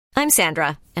I'm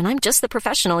Sandra, and I'm just the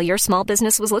professional your small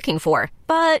business was looking for.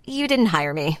 But you didn't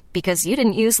hire me because you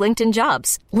didn't use LinkedIn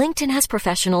Jobs. LinkedIn has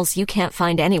professionals you can't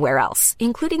find anywhere else,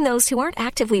 including those who aren't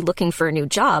actively looking for a new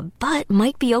job, but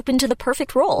might be open to the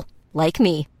perfect role, like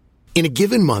me. In a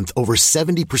given month, over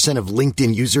 70% of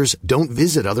LinkedIn users don't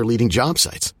visit other leading job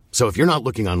sites. So if you're not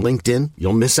looking on LinkedIn,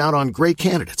 you'll miss out on great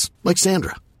candidates like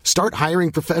Sandra. Start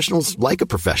hiring professionals like a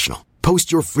professional.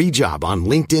 Post your free job on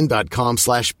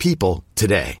linkedin.com/people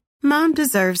today. Mom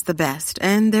deserves the best,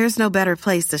 and there's no better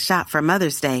place to shop for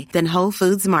Mother's Day than Whole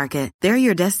Foods Market. They're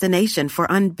your destination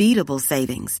for unbeatable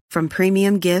savings, from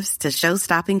premium gifts to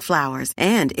show-stopping flowers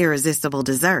and irresistible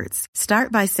desserts.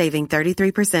 Start by saving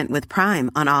 33% with Prime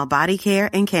on all body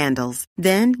care and candles.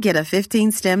 Then get a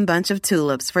 15-stem bunch of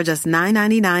tulips for just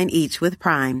 $9.99 each with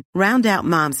Prime. Round out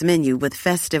Mom's menu with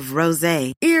festive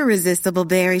rosé, irresistible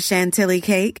berry chantilly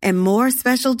cake, and more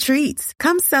special treats.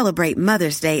 Come celebrate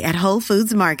Mother's Day at Whole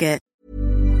Foods Market.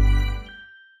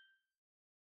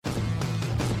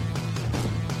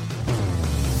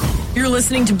 You're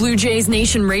listening to Blue Jays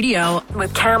Nation Radio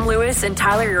with Cam Lewis and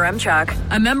Tyler Yaremchuk,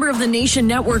 a member of the Nation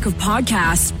Network of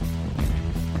podcasts.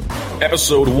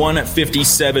 Episode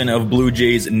 157 of Blue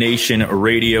Jays Nation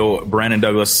Radio. Brandon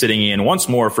Douglas sitting in once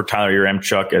more for Tyler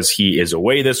Yaremchuk as he is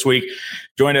away this week.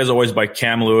 Joined as always by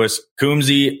Cam Lewis.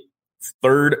 Coombsy,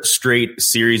 third straight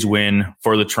series win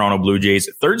for the Toronto Blue Jays.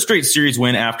 Third straight series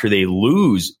win after they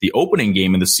lose the opening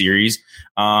game of the series.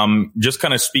 Just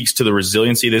kind of speaks to the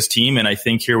resiliency of this team. And I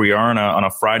think here we are on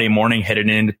a Friday morning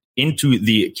headed into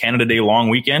the Canada Day long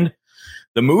weekend.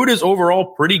 The mood is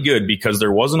overall pretty good because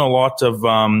there wasn't a lot of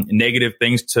negative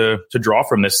things to draw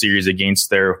from this series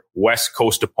against their West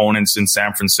Coast opponents in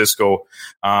San Francisco.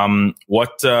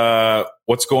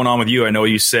 What's going on with you? I know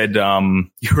you said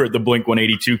you were at the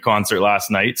Blink-182 concert last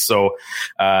night. So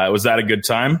was that a good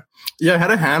time? Yeah, I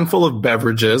had a handful of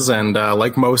beverages, and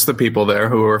like most of the people there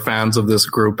who were fans of this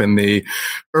group in the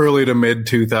early to mid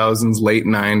 2000s, late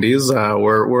 90s,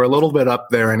 we're a little bit up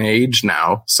there in age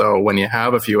now. So when you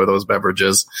have a few of those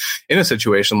beverages in a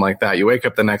situation like that, you wake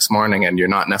up the next morning and you're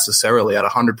not necessarily at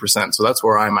 100%. So that's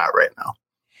where I'm at right now.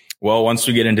 Well, once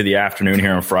we get into the afternoon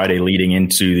here on Friday, leading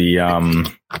into the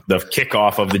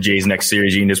kickoff of the Jays' next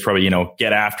series, you can just probably,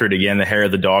 get after it again, the hair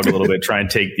of the dog a little bit, try and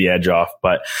take the edge off.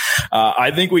 But I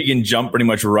think we can jump pretty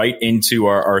much right into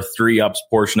our three ups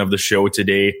portion of the show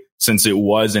today, since it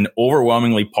was an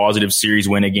overwhelmingly positive series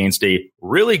win against a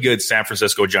really good San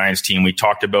Francisco Giants team. We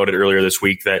talked about it earlier this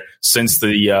week that since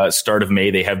the start of May,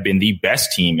 they have been the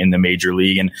best team in the major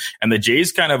league. And the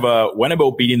Jays kind of went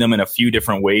about beating them in a few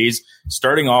different ways,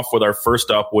 starting off with our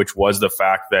first up, which was the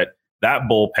fact that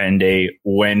bullpen day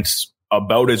went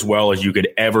about as well as you could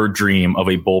ever dream of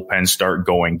a bullpen start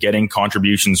going, getting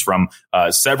contributions from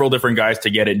several different guys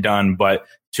to get it done. But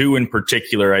two in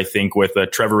particular, I think, with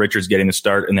Trevor Richards getting the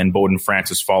start and then Bowden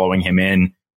Francis following him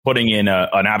in, putting in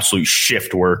an absolute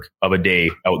shift work of a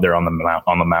day out there on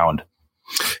the mound.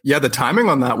 Yeah, the timing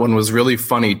on that one was really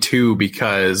funny too,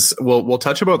 because we'll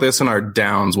touch about this in our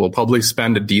downs. We'll probably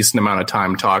spend a decent amount of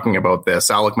time talking about this.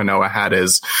 Alek Manoah had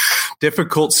his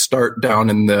difficult start down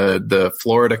in the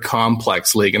Florida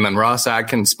Complex League, and then Ross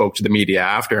Atkins spoke to the media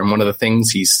after, and one of the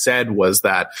things he said was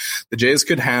that the Jays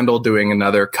could handle doing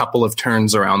another couple of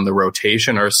turns around the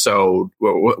rotation or so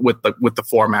with the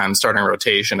four-man starting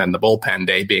rotation and the bullpen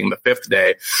day being the fifth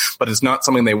day, but it's not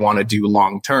something they want to do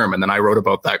long term. And then I wrote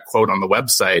about that quote on the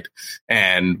website.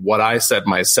 And what I said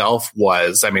myself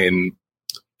was, the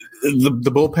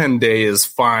bullpen day is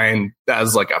fine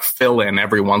as like a fill-in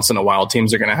every once in a while.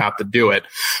 Teams are going to have to do it.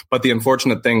 But the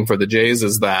unfortunate thing for the Jays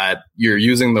is that you're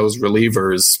using those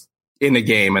relievers in a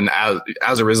game, and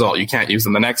as a result, you can't use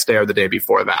them the next day or the day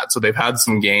before that. So they've had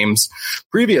some games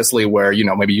previously where,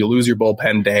 maybe you lose your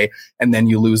bullpen day and then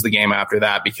you lose the game after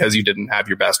that because you didn't have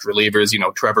your best relievers.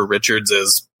 Trevor Richards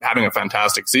is having a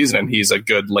fantastic season, and he's a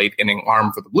good late inning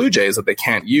arm for the Blue Jays that they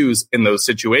can't use in those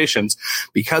situations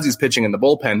because he's pitching in the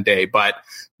bullpen day. But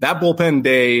that bullpen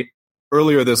day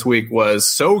earlier this week was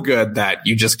so good that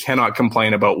you just cannot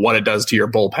complain about what it does to your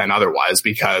bullpen otherwise,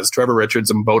 because Trevor Richards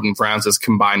and Bowden Francis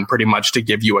combined pretty much to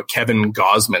give you a Kevin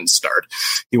Gausman start.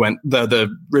 He went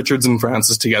the Richards and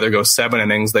Francis together go 7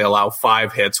 innings. They allow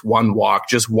 5 hits, 1 walk,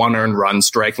 just 1 earned run,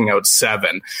 striking out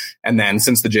 7. And then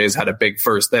since the Jays had a big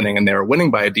first inning and they were winning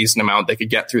by a decent amount, they could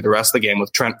get through the rest of the game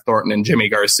with Trent Thornton and Jimmy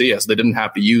Garcia. So they didn't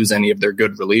have to use any of their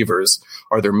good relievers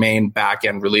or their main back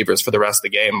end relievers for the rest of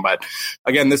the game. But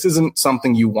again, this isn't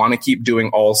something you want to keep doing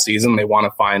all season. They want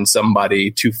to find somebody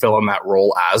to fill in that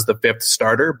role as the 5th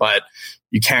starter, but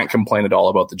you can't complain at all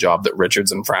about the job that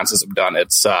Richards and Francis have done.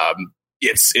 It's I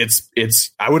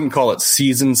wouldn't call it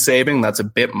season saving. That's a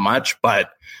bit much,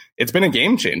 but it's been a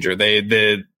game changer.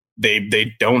 They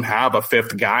don't have a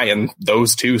fifth guy, and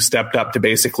those two stepped up to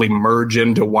basically merge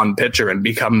into one pitcher and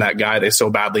become that guy they so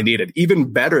badly needed.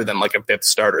 Even better than like a fifth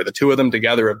starter. The two of them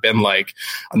together have been like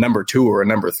a number 2 or a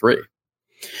number 3.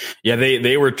 Yeah,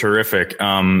 they were terrific.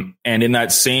 And in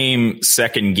that same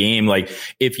second game, like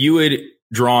if you had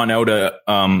drawn out a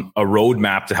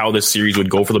roadmap to how this series would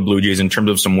go for the Blue Jays in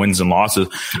terms of some wins and losses,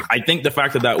 I think the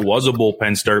fact that was a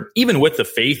bullpen start, even with the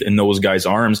faith in those guys'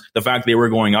 arms, the fact they were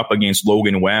going up against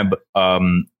Logan Webb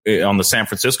on the San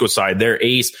Francisco side, their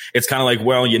ace, it's kind of like,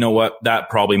 well, you know what, that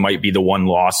probably might be the one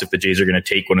loss if the Jays are going to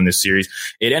take one in this series.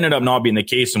 It ended up not being the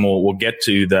case, and we'll get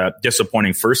to the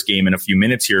disappointing first game in a few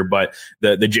minutes here, but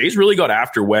the Jays really got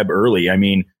after Webb early. I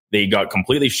mean, they got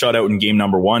completely shut out in game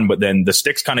number 1, but then the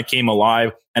sticks kind of came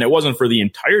alive, and it wasn't for the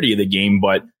entirety of the game,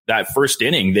 but that first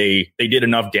inning, they did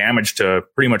enough damage to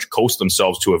pretty much coast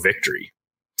themselves to a victory.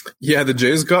 Yeah, the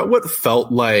Jays got what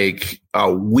felt like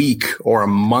a week or a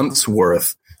month's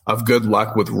worth of good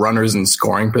luck with runners in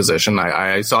scoring position.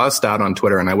 I saw a stat on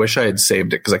Twitter, and I wish I had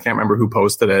saved it because I can't remember who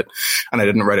posted it, and I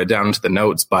didn't write it down into the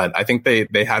notes, but I think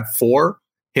they had 4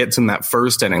 hits in that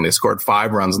first inning. They scored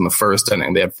 5 runs in the first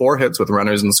inning. They had 4 hits with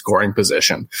runners in scoring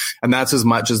position. And that's as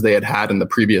much as they had in the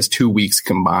previous 2 weeks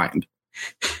combined.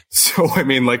 So, I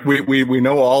mean, like we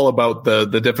know all about the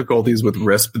difficulties with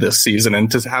RISP this season,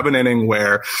 and to have an inning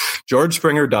where George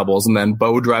Springer doubles and then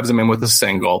Bo drives him in with a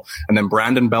single, and then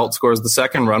Brandon Belt scores the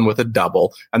second run with a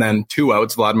double, and then 2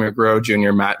 outs, Vladimir Guerrero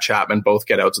Jr., Matt Chapman both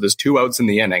get out. So there's 2 outs in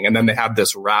the inning. And then they have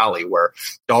this rally where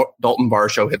Dalton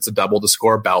Varsho hits a double to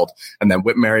score Belt, and then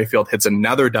Whit Merrifield hits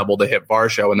another double to hit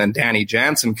Varsho, and then Danny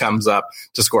Jansen comes up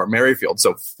to score Merrifield.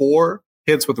 So 4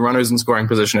 hits with runners in scoring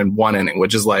position in 1 inning,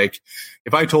 which is like,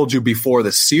 if I told you before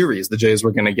the series the Jays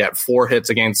were going to get 4 hits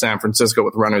against San Francisco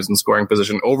with runners in scoring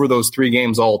position over those 3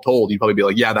 games all told, you'd probably be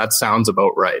like, yeah, that sounds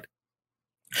about right.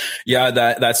 Yeah,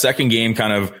 that second game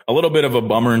kind of a little bit of a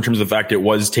bummer in terms of the fact it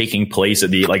was taking place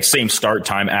at the same start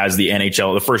time as the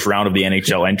NHL, the first round of the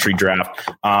NHL entry draft.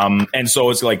 And so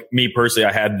it's like me personally,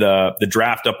 I had the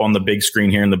draft up on the big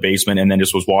screen here in the basement, and then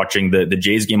just was watching the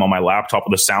Jays game on my laptop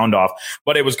with the sound off.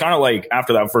 But it was kind of like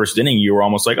after that first inning, you were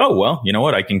almost like, oh, well, you know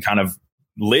what? I can kind of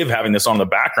live having this on the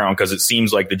background because it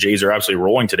seems like the Jays are absolutely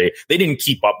rolling today. They didn't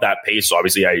keep up that pace. So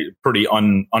obviously, pretty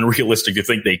unrealistic to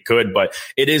think they could, but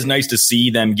it is nice to see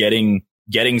them getting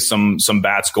some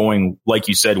bats going, like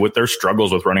you said, with their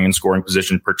struggles with running and scoring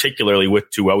position, particularly with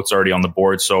 2 outs already on the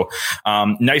board. So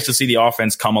nice to see the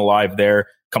offense come alive there,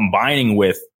 combining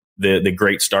with the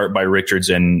great start by Richards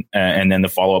and then the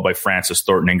follow-up by Francis,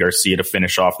 Thornton, and Garcia to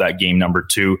finish off that game number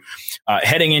 2.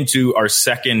 Heading into our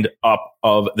second up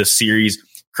of the series,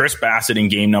 Chris Bassitt in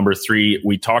game number 3.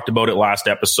 We talked about it last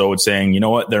episode saying, you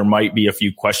know what, there might be a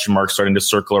few question marks starting to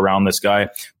circle around this guy,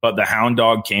 but the hound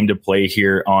dog came to play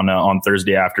here on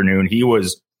Thursday afternoon. He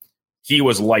was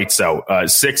lights out.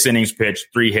 6 innings pitched,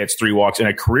 3 hits, 3 walks, and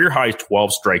a career high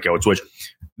 12 strikeouts, which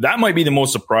that might be the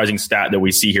most surprising stat that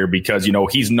we see here because, you know,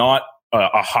 he's not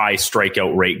a high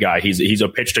strikeout rate guy. He's a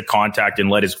pitch to contact and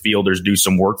let his fielders do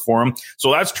some work for him.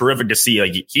 So that's terrific to see.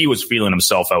 Like, he was feeling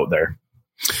himself out there.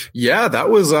 Yeah, that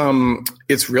was,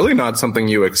 it's really not something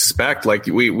you expect. Like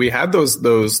we had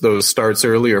those starts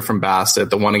earlier from Bassitt,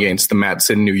 the one against the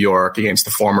Mets in New York against the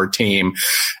former team.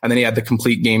 And then he had the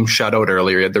complete game shutout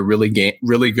earlier. He had the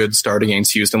really good start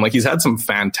against Houston. Like, he's had some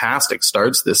fantastic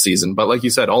starts this season, but like you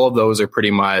said, all of those are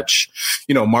pretty much,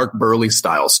 you know, Mark Burley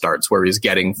style starts where he's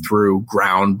getting through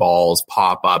ground balls,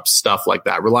 pop ups, stuff like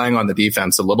that, relying on the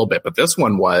defense a little bit. But this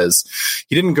one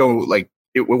he didn't go like,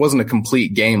 it wasn't a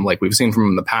complete game like we've seen from him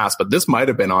in the past, but this might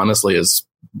have been honestly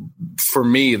for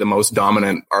me, the most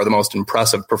dominant or the most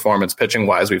impressive performance pitching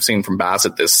wise we've seen from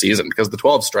Bassitt this season, because the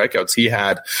 12 strikeouts he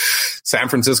had San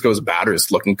Francisco's batters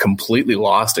looking completely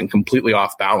lost and completely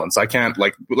off balance. I can't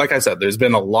like I said, there's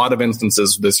been a lot of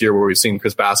instances this year where we've seen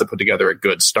Chris Bassitt put together a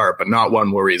good start, but not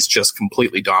one where he's just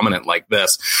completely dominant like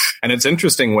this. And it's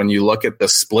interesting when you look at the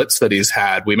splits that he's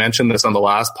had. We mentioned this on the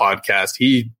last podcast.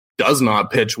 He does not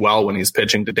pitch well when he's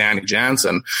pitching to Danny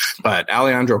Jansen, but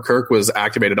Alejandro Kirk was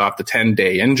activated off the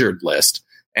 10-day injured list,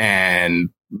 and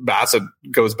Bassitt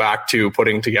goes back to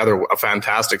putting together a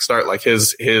fantastic start. Like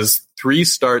his 3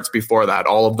 starts before that,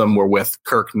 all of them were with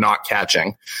Kirk not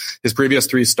catching. His previous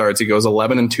 3 starts, he goes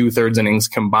 11 2/3 innings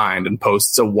combined and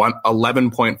posts a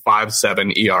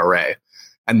 11.57 ERA.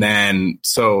 And then,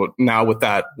 so now with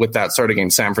that start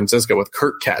against San Francisco with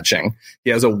Kirk catching, he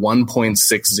has a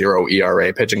 1.60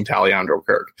 ERA pitching to Alejandro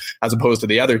Kirk, as opposed to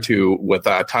the other 2 with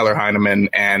Tyler Heineman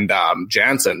and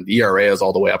Jansen. The ERA is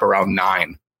all the way up around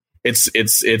 9.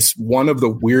 It's one of the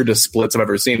weirdest splits I've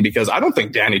ever seen, because I don't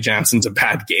think Danny Jansen's a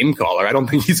bad game caller. I don't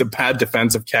think he's a bad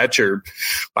defensive catcher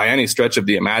by any stretch of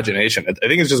the imagination. I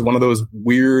think it's just one of those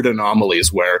weird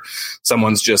anomalies where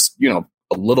someone's just,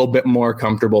 a little bit more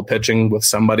comfortable pitching with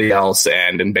somebody else.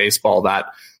 And in baseball, that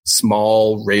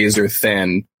small, razor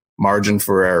thin margin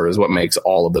for error is what makes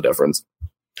all of the difference.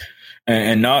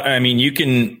 And you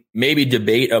can maybe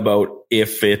debate about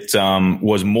if it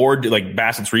was more like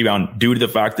Bassett's rebound due to the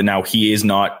fact that now he is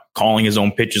not calling his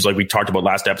own pitches like we talked about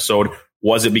last episode.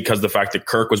 Was it because of the fact that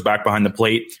Kirk was back behind the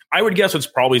plate? I would guess it's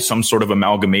probably some sort of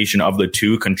amalgamation of the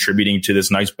two contributing to this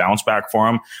nice bounce back for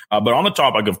him. But on the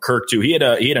topic of Kirk too, he had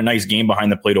a nice game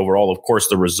behind the plate overall. Of course,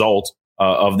 the result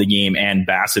of the game and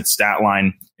Bassett's stat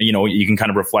line, you can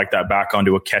kind of reflect that back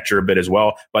onto a catcher a bit as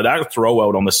well. But that throw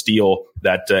out on the steal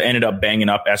that ended up banging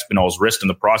up Espinal's wrist in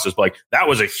the process, but that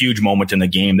was a huge moment in the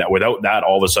game that without that,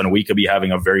 all of a sudden we could be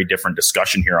having a very different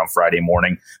discussion here on Friday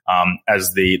morning,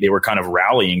 as they were kind of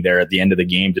rallying there at the end of the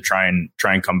game to try and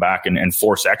come back and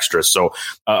force extras. So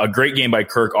a great game by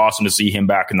Kirk. Awesome to see him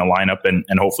back in the lineup, and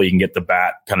hopefully he can get the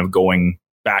bat kind of going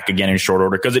back again in short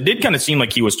order, because it did kind of seem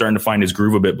like he was starting to find his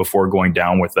groove a bit before going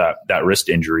down with that wrist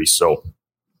injury. So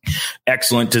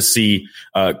excellent to see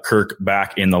Kirk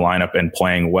back in the lineup and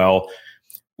playing well.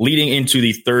 Leading into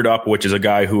the third up, which is a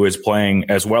guy who is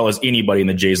playing as well as anybody in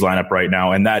the Jays lineup right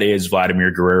now, and that is Vladimir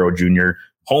Guerrero Jr.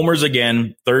 Homers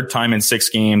again, third time in 6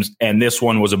 games, and this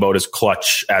one was about as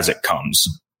clutch as it comes.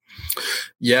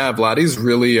 Yeah, Vladdy's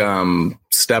really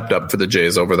stepped up for the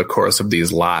Jays over the course of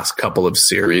these last couple of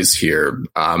series here.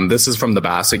 This is from the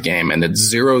Bassett game, and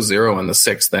it's 0-0 in the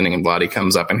 6th inning, and Vladdy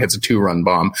comes up and hits a 2-run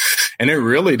bomb. And it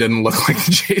really didn't look like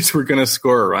the Jays were going to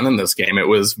score a run in this game. It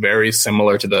was very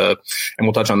similar to and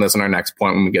we'll touch on this in our next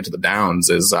point when we get to the downs,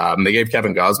 is they gave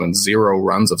Kevin Gausman 0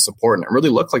 runs of support, and it really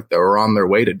looked like they were on their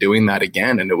way to doing that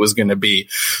again. And it was going to be,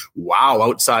 wow,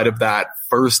 outside of that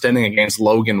first inning against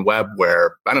Logan Webb,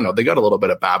 where, I don't know, they got a little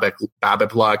bit of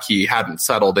BABIP luck. He hadn't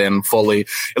settled in fully.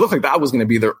 It looked like that was going to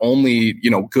be their only,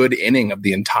 good inning of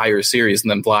the entire series.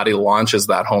 And then Vladdy launches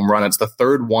that home run. It's the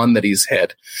 3rd one that he's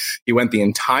hit. He went the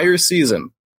entire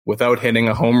season without hitting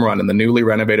a home run in the newly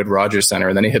renovated Rogers Center.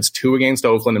 And then he hits 2 against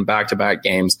Oakland in back-to-back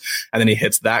games. And then he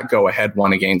hits that go-ahead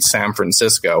one against San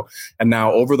Francisco. And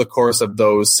now over the course of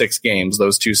those 6 games,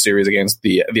 those 2 series against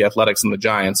the Athletics and the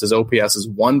Giants, his OPS is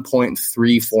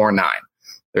 1.349.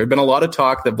 There had been a lot of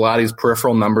talk that Vladdy's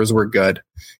peripheral numbers were good.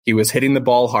 He was hitting the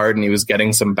ball hard and he was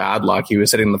getting some bad luck. He was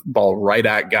hitting the ball right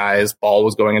at guys. Ball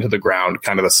was going into the ground.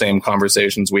 Kind of the same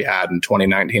conversations we had in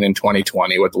 2019 and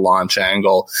 2020 with the launch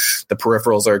angle. The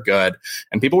peripherals are good.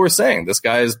 And people were saying this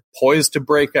guy is poised to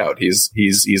break out. He's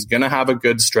going to have a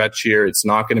good stretch here. It's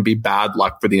not going to be bad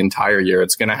luck for the entire year.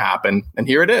 It's going to happen. And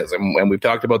here it is. And we've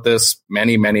talked about this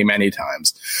many, many, many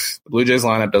times. The Blue Jays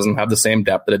lineup doesn't have the same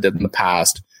depth that it did in the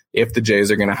past. If the Jays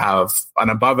are going to have an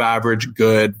above average,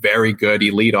 good, very good,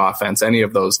 elite offense, any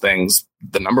of those things,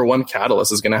 the number one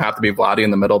catalyst is going to have to be Vladdy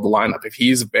in the middle of the lineup. If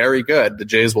he's very good, the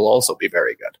Jays will also be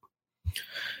very good.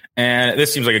 And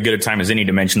this seems like a good a time as any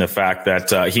to mention the fact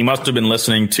that he must have been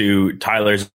listening to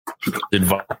Tyler's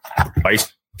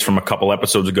advice from a couple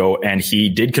episodes ago, and he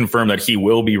did confirm that he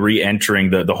will be re-entering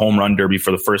the home run derby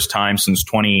for the first time since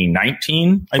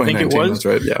 2019, I think it was. That's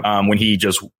right, yeah.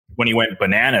 When he went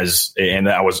bananas, and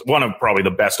that was one of probably the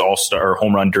best all-star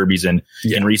home run derbies in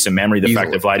recent memory. The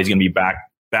fact that Vladdy's going to be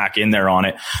back in there on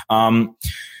it.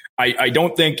 I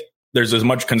don't think there's as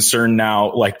much concern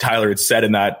now, like Tyler had said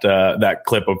in that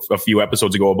clip of a few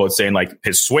episodes ago, about saying like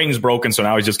his swing's broken, so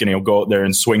now he's just going to go out there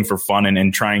and swing for fun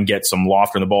and try and get some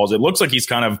loft in the balls. It looks like he's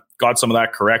kind of got some of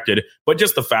that corrected, but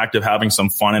just the fact of having some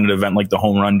fun in an event like the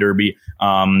home run derby,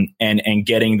 and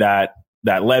getting that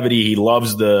levity. He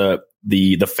loves the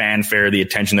fanfare, the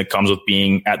attention that comes with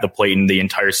being at the plate and the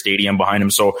entire stadium behind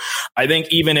him. So I think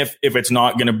even if it's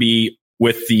not going to be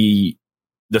with the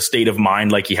state of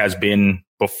mind like he has been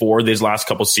before these last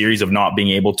couple series of not being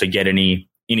able to get any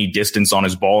distance on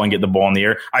his ball and get the ball in the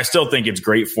air, I still think it's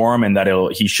great for him and that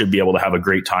he should be able to have a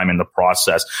great time in the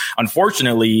process.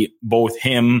 Unfortunately, both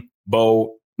him,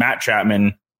 Bo, Matt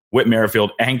Chapman, Whit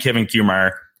Merrifield, and Kevin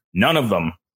Kiermaier, none of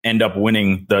them end up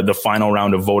winning the final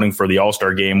round of voting for the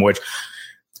All-Star game, which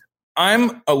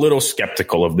I'm a little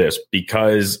skeptical of this,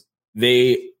 because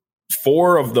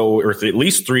 4 of those, or at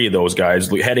least 3 of those guys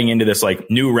heading into this like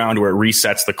new round where it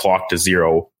resets the clock to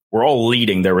 0, were all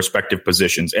leading their respective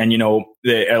positions. And,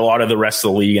 a lot of the rest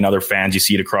of the league and other fans, you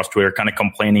see it across Twitter, kind of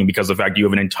complaining because of the fact you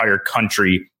have an entire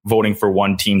country voting for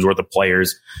one team's worth of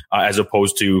players, as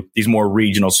opposed to these more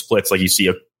regional splits like you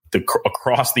see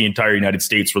across the entire United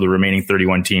States for the remaining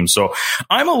 31 teams. So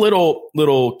I'm a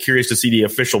little curious to see the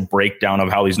official breakdown of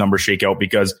how these numbers shake out,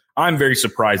 because I'm very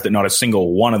surprised that not a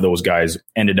single one of those guys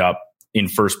ended up in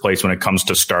first place when it comes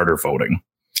to starter voting.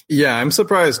 Yeah, I'm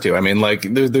surprised too. I mean, like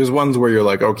there's ones where you're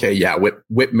like, okay, yeah,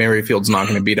 Whit Merrifield's not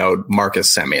going to beat out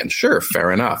Marcus Semien. Sure,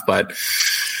 fair enough. But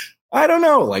I don't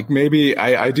know. Like maybe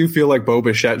I do feel like Bo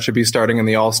Bichette should be starting in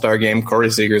the All-Star game. Corey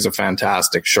Seager's a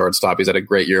fantastic shortstop. He's had a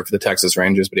great year for the Texas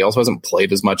Rangers, but he also hasn't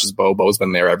played as much as Bo. Bo's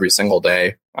been there every single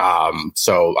day.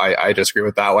 So I disagree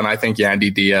with that one. I think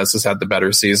Yandy Diaz has had the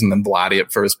better season than Vladdy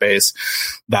at first base.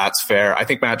 That's fair. I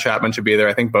think Matt Chapman should be there.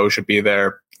 I think Bo should be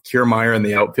there. Kiermaier in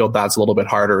the outfield, that's a little bit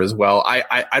harder as well.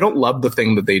 I don't love the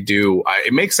thing that they do.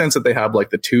 It makes sense that they have like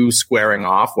the two squaring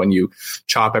off when you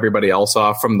chop everybody else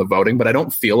off from the voting, but I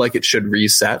don't feel like it should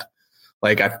reset.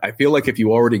 Like, I feel like if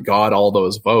you already got all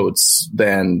those votes,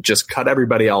 then just cut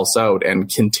everybody else out and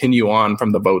continue on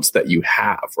from the votes that you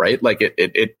have, right? Like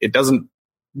it doesn't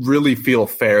really feel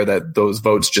fair that those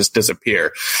votes just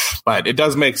disappear, but it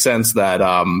does make sense that,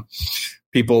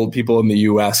 people in the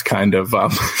US kind of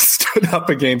stood up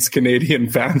against Canadian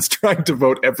fans trying to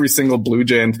vote every single Blue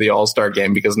Jay into the All-Star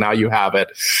game, because now you have it.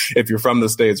 If you're from the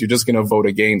States, you're just going to vote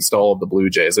against all of the Blue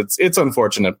Jays. It's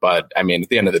unfortunate, but I mean, at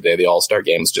the end of the day, the All-Star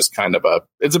game is just kind of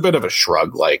it's a bit of a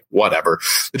shrug, like whatever.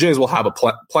 The Jays will have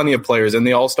plenty of players in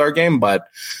the All-Star game, but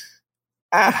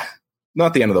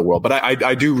not the end of the world. But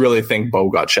I do really think Bo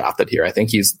got shafted here. I think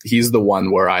he's the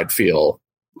one where I'd feel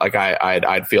like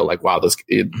I'd feel like, wow,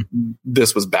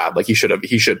 this was bad. Like he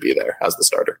should be there as the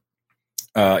starter.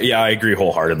 Yeah, I agree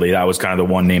wholeheartedly. That was kind of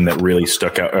the one name that really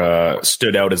stood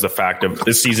out as the fact of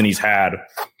this season he's had,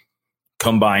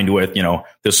 combined with,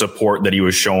 the support that he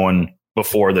was showing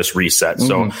before this reset.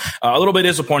 Mm-hmm. So a little bit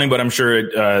disappointing, but I'm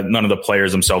sure none of the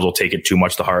players themselves will take it too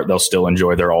much to heart. They'll still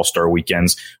enjoy their All-Star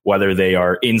weekends, whether they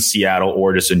are in Seattle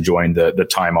or just enjoying the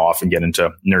time off and getting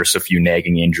to nurse a few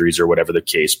nagging injuries or whatever the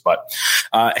case. But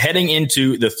heading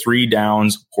into the 3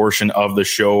 downs portion of the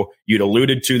show, you'd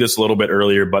alluded to this a little bit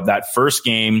earlier, but that first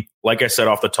game, like I said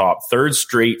off the top, third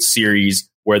straight series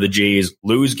where the Jays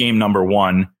lose game number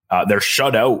 1. They're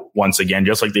shut out once again,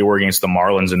 just like they were against the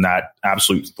Marlins in that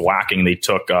absolute thwacking they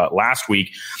took last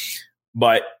week.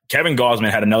 But Kevin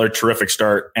Gausman had another terrific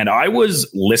start, and I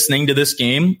was listening to this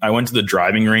game. I went to the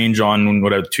driving range on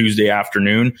a Tuesday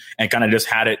afternoon and kind of just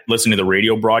had it listening to the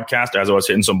radio broadcast as I was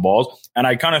hitting some balls. And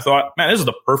I kind of thought, man, this is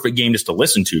the perfect game just to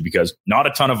listen to, because not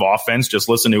a ton of offense, just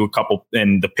listen to a couple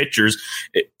and the pitchers.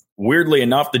 Weirdly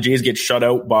enough, the Jays get shut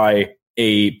out by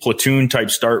a platoon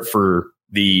type start for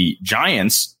the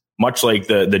Giants, much like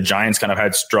the Giants kind of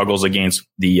had struggles against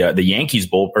the Yankees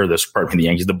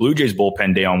the Blue Jays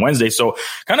bullpen day on Wednesday. So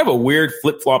kind of a weird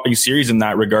flip-flopping series in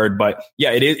that regard. But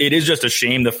yeah, it is just a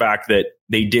shame the fact that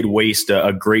they did waste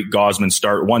a great Gausman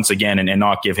start once again and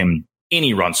not give him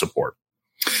any run support.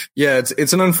 Yeah,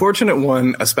 it's an unfortunate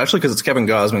one, especially because it's Kevin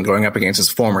Gausman going up against his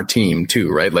former team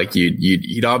too, right? Like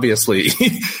you'd obviously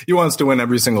he wants to win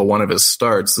every single one of his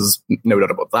starts. There's no doubt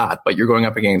about that. But you're going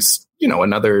up against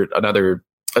another.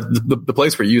 The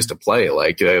place where you used to play,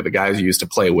 like the guys you used to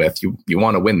play with, you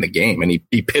want to win the game. And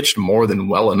he pitched more than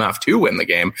well enough to win the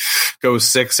game. Goes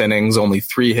 6 innings, only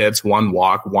 3 hits, 1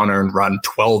 walk, 1 earned run,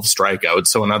 12 strikeouts.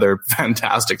 So another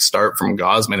fantastic start from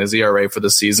Gausman. His ERA for the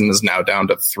season is now down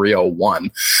to 3.01.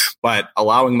 But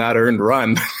allowing that earned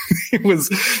run, it was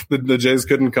the Jays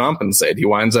couldn't compensate. He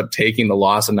winds up taking the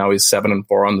loss, and now he's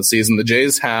 7-4 on the season. The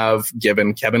Jays have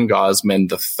given Kevin Gausman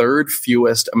the 3rd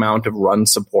fewest amount of run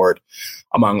support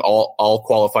among all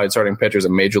qualified starting pitchers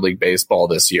in Major League Baseball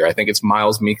this year. I think it's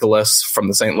Miles Mikolas from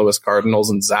the St. Louis Cardinals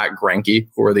and Zach Greinke,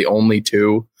 who are the only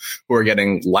two who are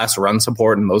getting less run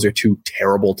support, and those are 2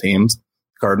 terrible teams,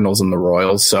 Cardinals and the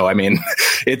Royals. So, I mean,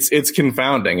 it's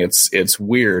confounding. It's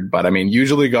weird, but I mean,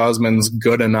 usually Gausman's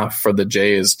good enough for the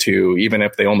Jays to, even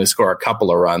if they only score a couple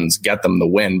of runs, get them the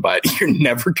win, but you're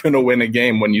never going to win a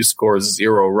game when you score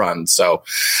 0 runs. So,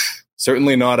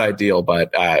 certainly not ideal,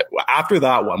 but after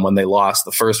that one, when they lost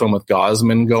the first one with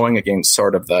Gausman going against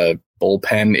sort of the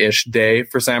bullpen-ish day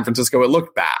for San Francisco, it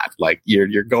looked bad. Like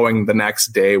you're going the next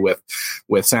day with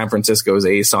San Francisco's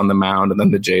ace on the mound, and then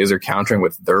the Jays are countering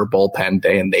with their bullpen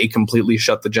day, and they completely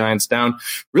shut the Giants down.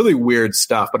 Really weird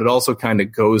stuff, but it also kind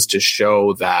of goes to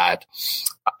show that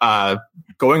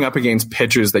going up against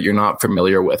pitchers that you're not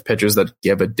familiar with, pitchers that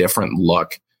give a different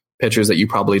look, pitchers that you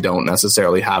probably don't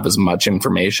necessarily have as much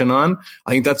information on,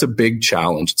 I think that's a big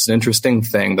challenge. It's an interesting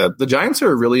thing that the Giants are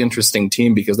a really interesting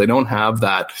team because they don't have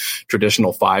that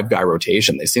traditional 5-guy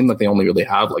rotation. They seem like they only really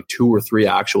have like 2 or 3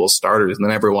 actual starters, and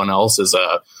then everyone else is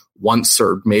a once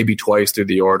or maybe twice through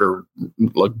the order,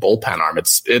 like bullpen arm.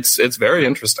 It's very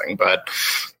interesting, but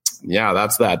yeah,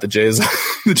 that's that. The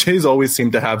Jays always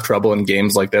seem to have trouble in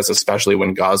games like this, especially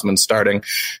when Gausman's starting.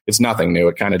 It's nothing new.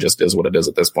 It kind of just is what it is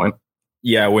at this point.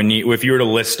 Yeah, if you were to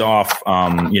list off,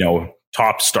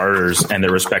 top starters and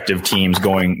their respective teams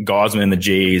going Gausman and the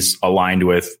Jays aligned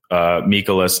with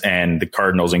Mikolas and the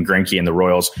Cardinals and Greinke and the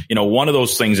Royals, one of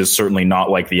those things is certainly not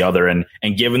like the other. And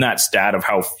given that stat of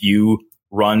how few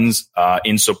runs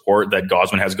in support that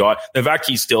Gausman has got, the fact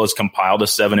he still has compiled a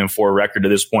 7-4 record to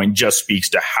this point just speaks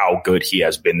to how good he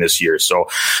has been this year. So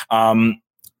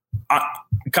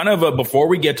before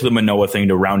we get to the Manoah thing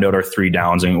to round out our 3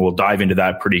 downs, and we'll dive into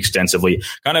that pretty extensively,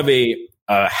 kind of a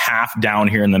half down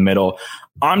here in the middle.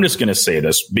 I'm just going to say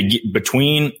this.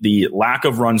 Between the lack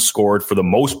of runs scored for the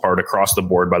most part across the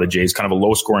board by the Jays, kind of a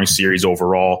low scoring series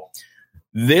overall,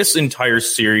 this entire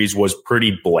series was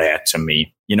pretty blah to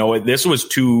me. This was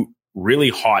 2 really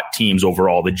hot teams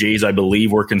overall. The Jays, I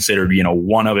believe, were considered,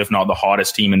 one of, if not the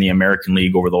hottest team in the American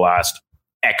League over the last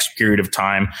X period of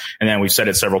time. And then we've said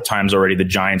it several times already, the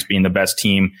Giants being the best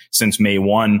team since May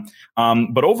 1.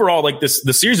 But overall, the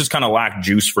series has kind of lacked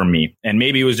juice for me. And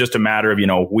maybe it was just a matter of,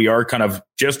 we are kind of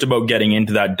just about getting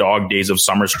into that dog days of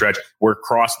summer stretch. We're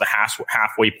across the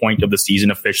halfway point of the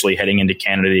season, officially heading into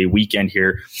Canada Day weekend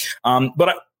here.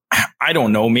 But I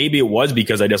don't know. Maybe it was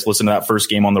because I just listened to that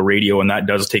first game on the radio, and that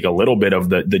does take a little bit of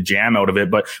the jam out of it.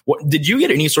 But did you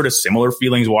get any sort of similar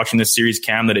feelings watching this series,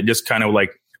 Cam, that it just kind of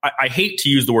I hate to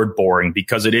use the word boring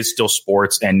because it is still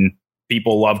sports and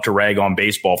people love to rag on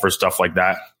baseball for stuff like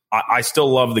that. I still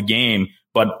love the game,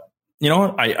 but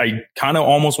I kind of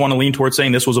almost want to lean towards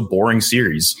saying this was a boring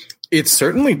series. It's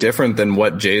certainly different than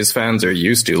what Jays fans are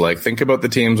used to. Think about the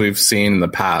teams we've seen in the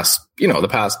past, the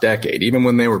past decade, even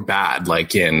when they were bad,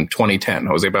 like in 2010,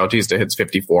 Jose Bautista hits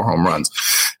 54 home runs.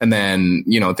 And then,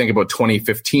 think about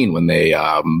 2015 when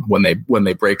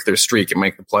they break their streak and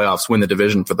make the playoffs, win the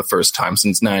division for the first time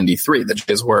since 93. The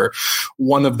Jays were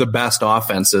one of the best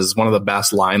offenses, one of the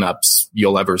best lineups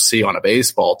you'll ever see on a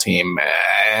baseball team.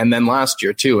 And then last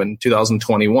year too, in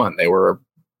 2021, they were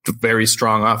very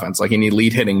strong offense, like an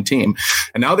elite hitting team.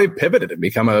 And now they've pivoted and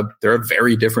they're a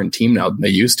very different team now than they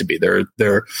used to be.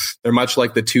 They're much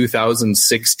like the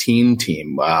 2016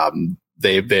 team.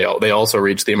 They also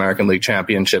reached the American League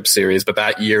Championship Series, but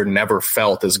that year never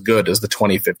felt as good as the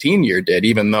 2015 year did,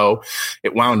 even though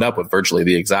it wound up with virtually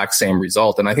the exact same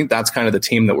result. And I think that's kind of the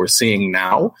team that we're seeing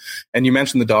now. And you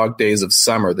mentioned the dog days of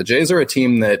summer. The Jays are a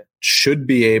team that should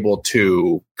be able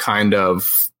to kind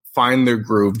of find their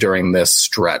groove during this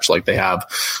stretch. They have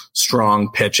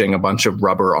strong pitching, a bunch of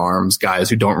rubber arms, guys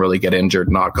who don't really get injured,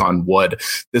 knock on wood.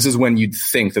 This is when you'd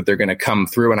think that they're going to come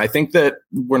through. And I think that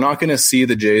we're not going to see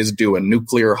the Jays do a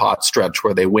nuclear hot stretch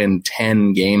where they win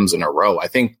 10 games in a row. I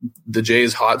think the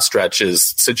Jays hot stretch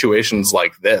is situations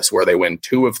like this where they win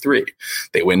 2 of 3.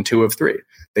 They win 2 of 3.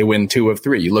 They win 2 of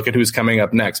 3. You look at who's coming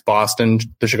up next: Boston,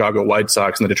 the Chicago White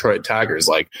Sox, and the Detroit Tigers.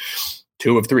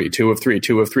 2 of 3, 2 of 3,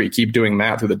 2 of 3. Keep doing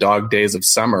that through the dog days of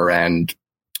summer, and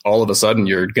all of a sudden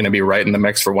you're going to be right in the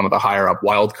mix for one of the higher up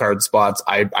wild card spots.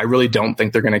 I really don't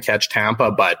think they're going to catch Tampa,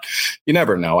 but you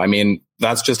never know. I mean,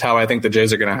 that's just how I think the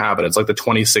Jays are going to have it. It's like the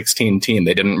 2016 team.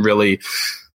 They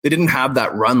didn't have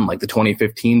that run like the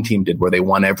 2015 team did where they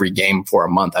won every game for a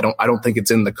month. I don't think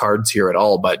it's in the cards here at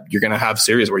all, but you're going to have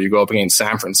series where you go up against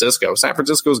San Francisco. San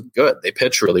Francisco's good. They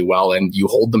pitch really well, and you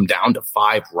hold them down to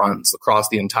 5 runs across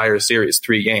the entire series,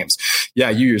 3 games.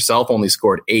 Yeah, you yourself only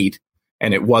scored 8,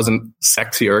 and it wasn't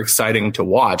sexy or exciting to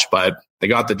watch, but they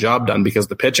got the job done because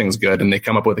the pitching's good and they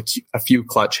come up with a few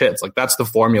clutch hits. That's the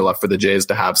formula for the Jays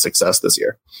to have success this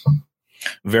year.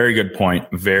 Very good point.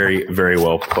 Very, very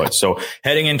well put. So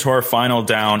heading into our final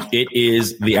down, it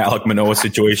is the Alek Manoah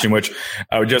situation, which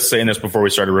I was just saying this before we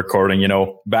started recording.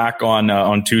 Back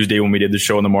on Tuesday when we did the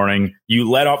show in the morning, you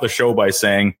led off the show by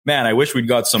saying, man, I wish we'd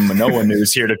got some Manoah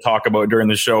news here to talk about during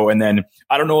the show. And then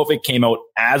I don't know if it came out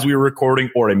as we were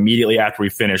recording or immediately after we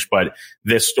finished, but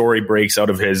this story breaks out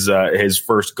of his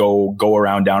first go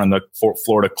around down in the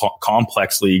Florida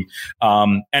Complex League.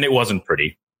 And it wasn't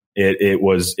pretty. It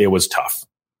was tough.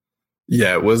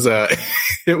 Yeah, it was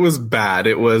it was bad.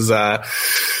 It was the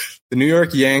New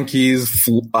York Yankees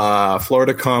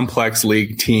Florida Complex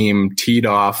League team teed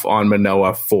off on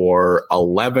Manoah for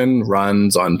 11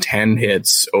 runs on 10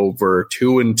 hits over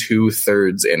 2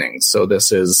 2/3 innings. So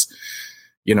this is,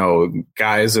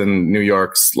 guys in New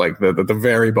York's the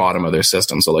very bottom of their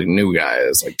system. So new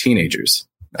guys, teenagers.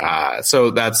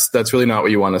 So that's really not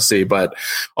what you want to see. But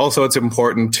also it's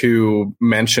important to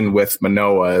mention with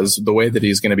Manoah is the way that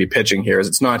he's going to be pitching here is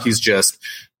it's not he's just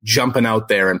jumping out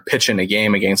there and pitching a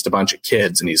game against a bunch of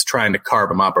kids and he's trying to carve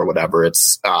them up or whatever.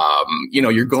 It's,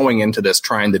 you're going into this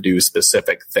trying to do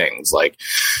specific things. Like,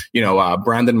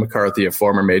 Brandon McCarthy, a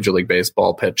former Major League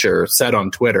Baseball pitcher, said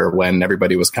on Twitter when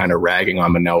everybody was kind of ragging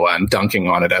on Manoah and dunking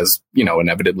on it, as,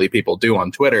 inevitably people do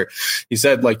on Twitter. He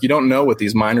said, like, you don't know with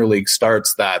these minor league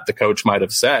starts that the coach might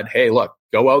have said, hey, look,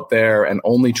 go out there and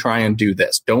only try and do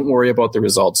this. Don't worry about the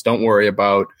results. Don't worry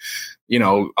about,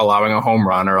 allowing a home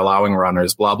run or allowing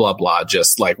runners, blah, blah, blah.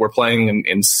 Just like we're playing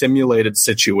in simulated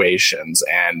situations.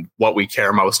 And what we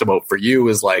care most about for you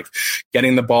is like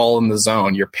getting the ball in the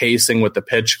zone, you're pacing with the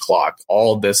pitch clock,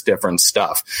 all this different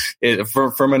stuff.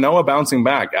 For Manoah bouncing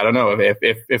back, I don't know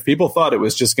if people thought it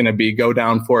was just going to be go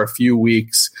down for a few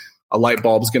weeks, a light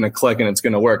bulb's going to click and it's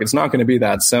going to work. It's not going to be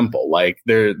that simple. Like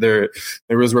there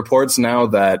was reports now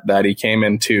that he came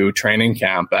into training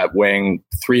camp at weighing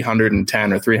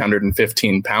 310 or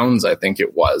 315 pounds. I think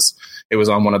it was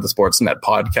on one of the Sportsnet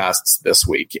podcasts this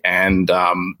week. And,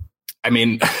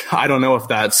 I don't know if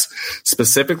that's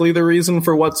specifically the reason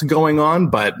for what's going on,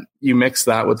 but you mix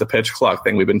that with the pitch clock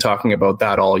thing. We've been talking about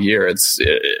that all year.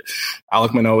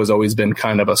 Alek Manoah has always been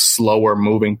kind of a slower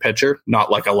moving pitcher,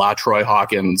 not like a LaTroy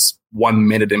Hawkins 1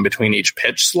 minute in between each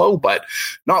pitch slow, but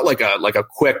not like a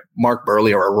quick Mark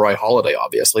Burley or a Roy Halladay,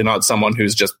 obviously, not someone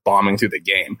who's just bombing through the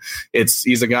game.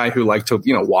 He's a guy who liked to,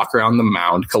 walk around the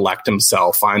mound, collect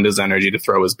himself, find his energy to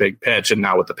throw his big pitch. And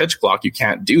now with the pitch clock, you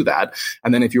can't do that.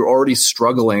 And then if you're already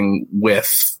struggling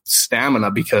with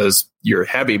stamina because you're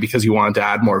heavy, because you want to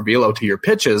add more velo to your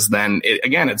pitches, then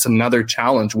it's another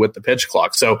challenge with the pitch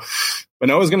clock. So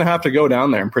Manoah's going to have to go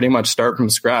down there and pretty much start from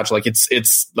scratch. Like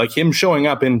it's like him showing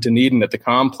up in Dunedin at the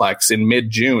complex in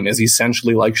mid-June is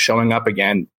essentially like showing up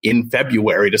again in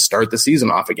February to start the season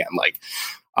off again. Like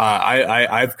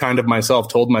I've kind of myself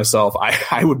told myself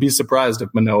I would be surprised if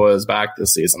Manoah is back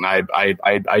this season.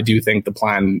 I do think the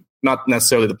plan, not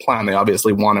necessarily the plan, they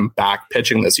obviously want him back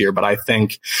pitching this year, but I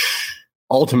think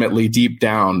ultimately deep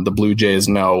down the Blue Jays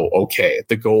know, okay,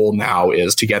 the goal now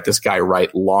is to get this guy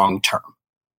right long term,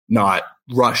 not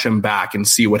rush him back and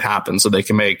see what happens so they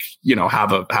can make,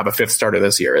 have a fifth starter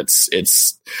this year.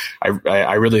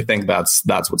 I really think that's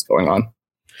what's going on.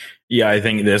 Yeah, I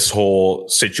think this whole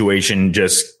situation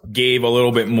just gave a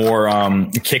little bit more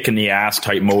kick in the ass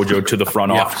type mojo to the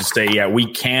front office to say, yeah, we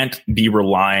can't be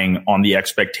relying on the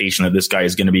expectation that this guy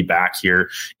is going to be back here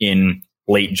in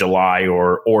late July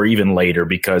or even later,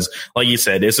 because like you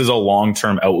said, this is a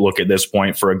long-term outlook at this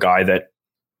point for a guy that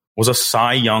was a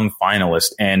Cy Young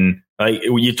finalist. And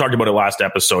you talked about it last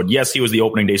episode. Yes, he was the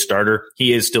opening day starter.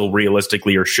 He is still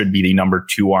realistically or should be the number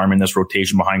 2 arm in this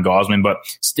rotation behind Gausman, but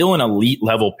still an elite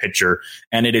level pitcher.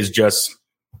 And it is just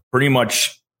pretty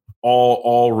much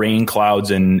all rain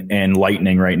clouds and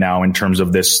lightning right now in terms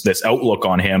of this outlook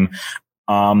on him.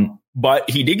 But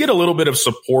he did get a little bit of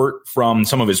support from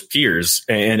some of his peers.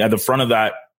 And at the front of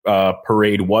that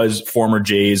parade was former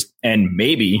Jays and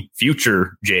maybe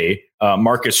future Jay,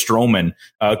 Marcus Stroman,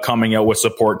 coming out with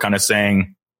support, kind of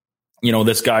saying,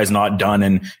 this guy's not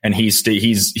done and he's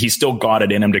still got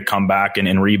it in him to come back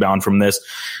and rebound from this.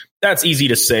 That's easy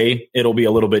to say. It'll be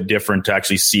a little bit different to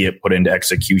actually see it put into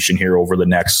execution here over the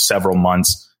next several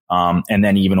months, and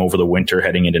then even over the winter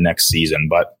heading into next season.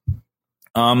 But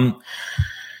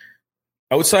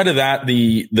outside of that,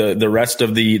 the rest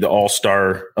of the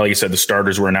All-Star, like you said, the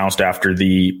starters were announced after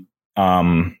the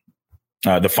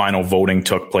final voting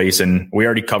took place, and we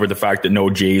already covered the fact that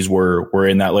no Jays were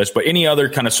in that list. But any other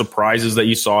kind of surprises that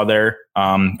you saw there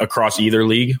across either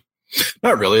league?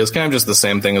 Not really. It's kind of just the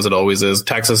same thing as it always is.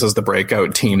 Texas is the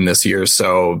breakout team this year,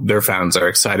 so their fans are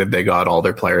excited. They got all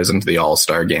their players into the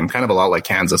All-Star game, kind of a lot like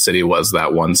Kansas City was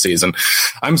that one season.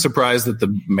 I'm surprised that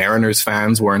the Mariners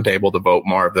fans weren't able to vote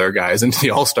more of their guys into the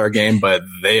All-Star game, but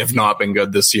they have not been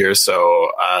good this year, so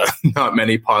not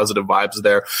many positive vibes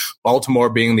there. Baltimore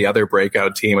being the other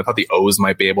breakout team, I thought the O's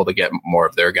might be able to get more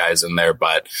of their guys in there,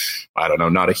 but I don't know,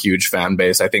 not a huge fan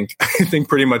base. I think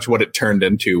pretty much what it turned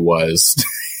into was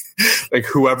like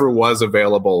whoever was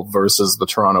available versus the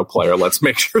Toronto player. Let's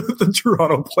make sure that the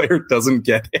Toronto player doesn't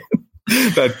get in.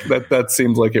 That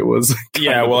seems like it was.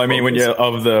 Yeah, well, I mean, when you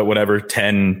of the whatever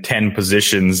 10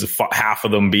 positions, half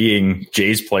of them being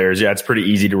Jays players, yeah, it's pretty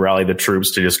easy to rally the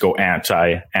troops to just go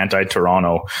anti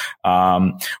Toronto.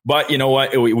 But you know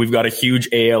what? We've got a huge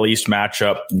AL East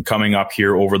matchup coming up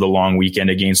here over the long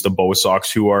weekend against the Bo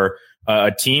Sox, who are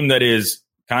a team that is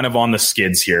kind of on the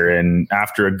skids here. And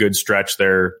after a good stretch,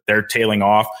 they're tailing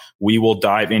off. We will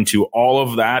dive into all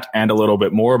of that and a little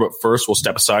bit more. But first, we'll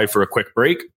step aside for a quick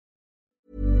break.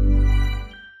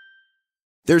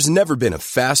 There's never been a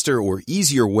faster or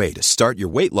easier way to start your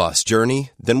weight loss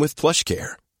journey than with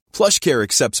PlushCare. PlushCare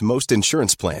accepts most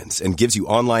insurance plans and gives you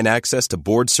online access to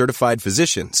board-certified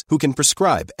physicians who can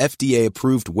prescribe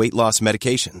FDA-approved weight loss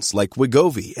medications like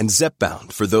Wegovy and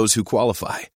Zepbound for those who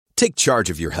qualify. Take charge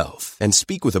of your health and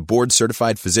speak with a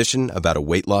board-certified physician about a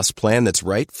weight loss plan that's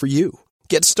right for you.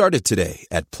 Get started today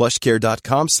at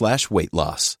plushcare.com/weight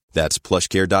loss. That's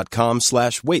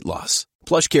plushcare.com/weight loss.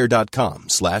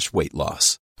 plushcare.com/weight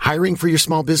loss. Hiring for your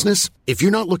small business? If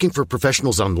you're not looking for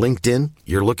professionals on LinkedIn,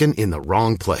 you're looking in the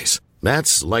wrong place.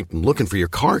 That's like looking for your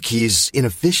car keys in a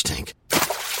fish tank.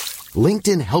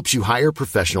 LinkedIn helps you hire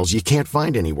professionals you can't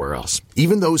find anywhere else,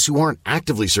 even those who aren't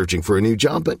actively searching for a new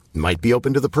job but might be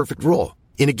open to the perfect role.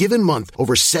 In a given month,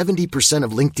 over 70%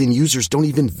 of LinkedIn users don't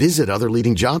even visit other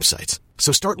leading job sites.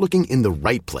 So start looking in the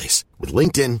right place. With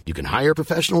LinkedIn, you can hire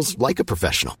professionals like a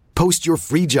professional. Post your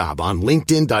free job on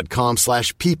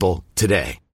linkedin.com/people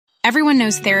today. Everyone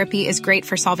knows therapy is great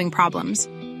for solving problems,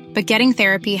 but getting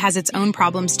therapy has its own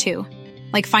problems too,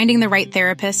 like finding the right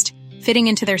therapist, fitting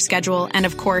into their schedule, and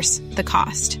of course, the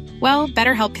cost. Well,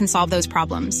 BetterHelp can solve those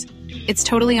problems. It's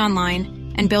totally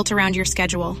online and built around your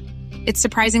schedule. It's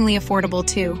surprisingly affordable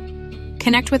too.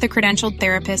 Connect with a credentialed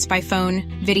therapist by phone,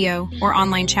 video, or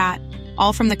online chat,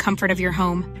 all from the comfort of your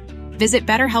home. Visit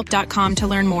BetterHelp.com to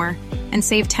learn more and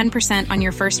save 10% on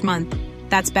your first month.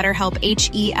 That's BetterHelp,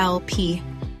 H-E-L-P.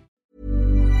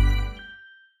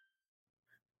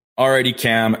 Alrighty,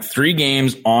 Cam, 3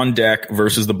 games on deck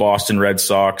versus the Boston Red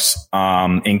Sox,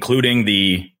 including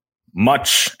the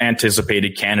much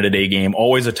anticipated Canada Day game.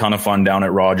 Always a ton of fun down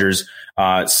at Rogers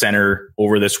Center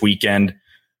over this weekend.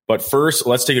 But first,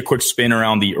 let's take a quick spin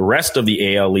around the rest of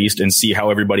the AL East and see how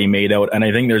everybody made out. And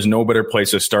I think there's no better place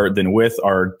to start than with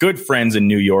our good friends in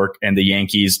New York and the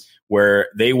Yankees, where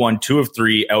they won 2 of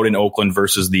 3 out in Oakland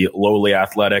versus the lowly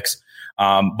Athletics.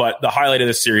 But the highlight of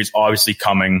the series obviously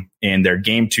coming in their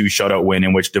Game 2 shutout win,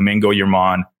 in which Domingo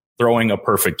Germán throwing a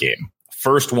perfect game.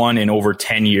 First one in over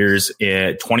 10 years,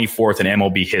 24th in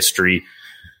MLB history.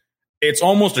 It's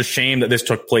almost a shame that this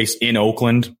took place in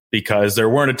Oakland because there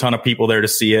weren't a ton of people there to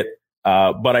see it.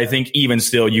 But I think even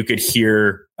still, you could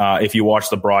hear, if you watch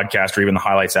the broadcast or even the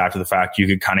highlights after the fact, you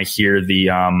could kind of hear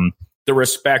the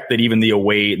respect that even the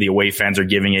away fans are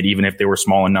giving it, even if they were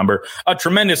small in number. A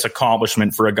tremendous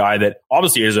accomplishment for a guy that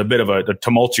obviously is a bit of a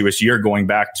tumultuous year, going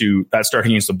back to that start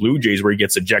against the Blue Jays where he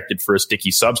gets ejected for a sticky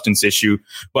substance issue.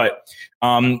 But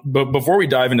before we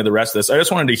dive into the rest of this, I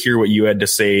just wanted to hear what you had to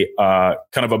say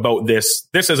kind of about this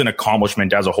as an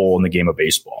accomplishment as a whole in the game of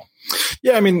baseball.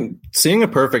 Yeah, I mean, seeing a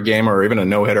perfect game or even a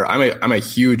no-hitter, I'm a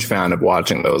huge fan of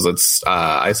watching those. It's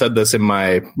I said this in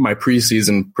my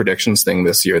preseason predictions thing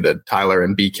this year that Tyler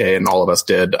and BK and all of us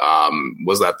did,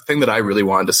 was that the thing that I really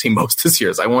wanted to see most this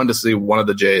year is I wanted to see one of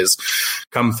the Jays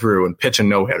come through and pitch a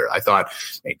no-hitter. I thought,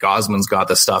 hey, Gosman's got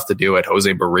the stuff to do it.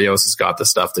 Jose Barrios has got the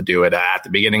stuff to do it. At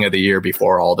the beginning of the year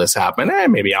before all this happened,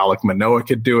 maybe Alek Manoah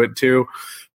could do it too.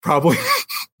 Probably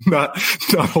not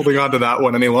holding on to that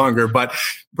one any longer, but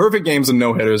perfect games and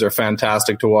no-hitters are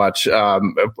fantastic to watch. Of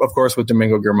course, with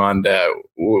Domingo Germán,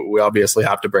 we obviously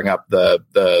have to bring up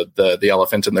the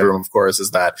elephant in the room, of course,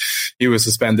 is that he was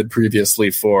suspended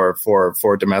previously for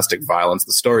domestic violence.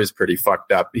 The story is pretty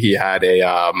fucked up. He had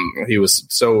he was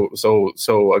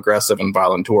so aggressive and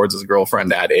violent towards his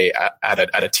girlfriend at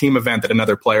a team event that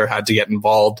another player had to get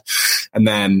involved and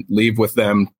then leave with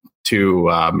them to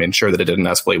ensure that it didn't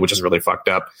escalate, which is really fucked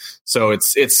up. So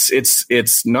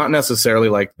it's not necessarily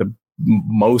like the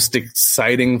most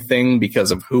exciting thing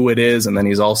because of who it is. And then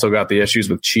he's also got the issues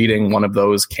with cheating. One of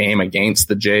those came against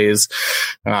the Jays.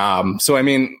 So, I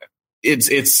mean,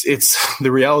 it's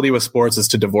the reality with sports is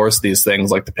to divorce these things.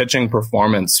 Like the pitching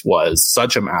performance was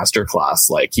such a masterclass.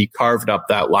 Like he carved up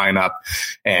that lineup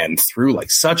and threw like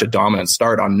such a dominant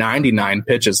start on 99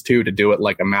 pitches too, to do it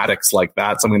like a Maddox like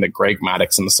that, something that Greg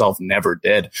Maddux himself never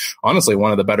did. Honestly,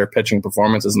 one of the better pitching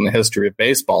performances in the history of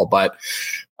baseball. But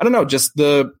I don't know, just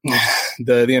the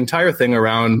entire thing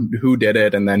around who did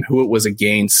it and then who it was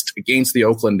against the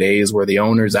Oakland A's, where the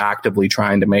owner's actively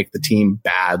trying to make the team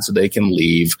bad so they can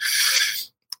leave.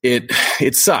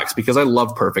 It sucks because I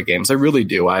love perfect games. I really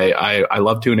do. I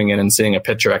love tuning in and seeing a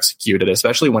pitcher execute it,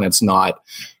 especially when it's not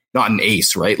an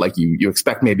ace, right? Like you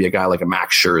expect maybe a guy like a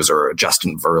Max Scherzer or a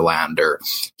Justin Verlander or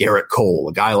Garrett Cole,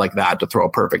 a guy like that to throw a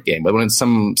perfect game. But when it's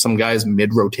some guy's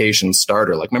mid-rotation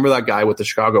starter, like remember that guy with the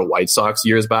Chicago White Sox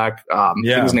years back? I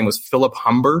think his name was Philip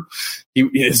Humber.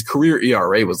 His career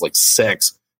ERA was like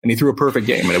 6. And he threw a perfect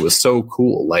game, and it was so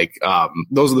cool. Like,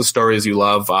 those are the stories you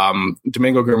love.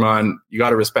 Domingo Germán, you got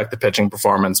to respect the pitching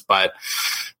performance, but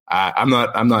I'm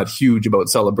not huge about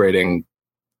celebrating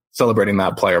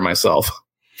that player myself.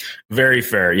 Very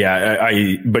fair. Yeah.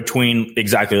 I between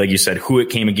exactly like you said, who it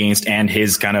came against and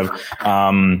his kind of,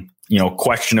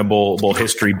 questionable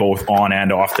history both on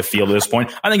and off the field at this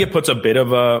point, I think it puts a bit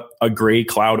of a gray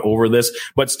cloud over this,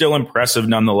 but still impressive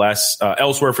nonetheless.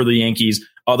 Elsewhere for the Yankees,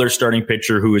 other starting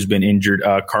pitcher who has been injured,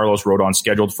 Carlos Rodon,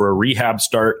 scheduled for a rehab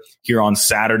start here on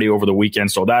Saturday over the weekend.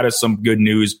 So that is some good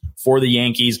news for the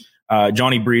Yankees.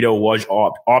 Johnny Brito was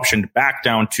optioned back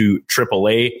down to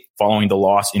AAA following the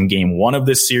loss in game 1 of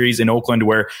this series in Oakland,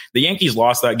 where the Yankees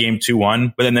lost that game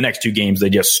 2-1, but then the next 2 games, they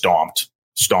just stomped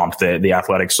the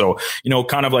Athletics. So,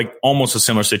 kind of like almost a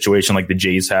similar situation like the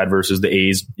Jays had versus the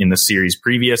A's in the series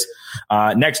previous.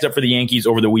 Next up for the Yankees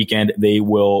over the weekend, they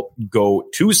will go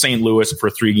to St. Louis for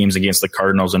 3 games against the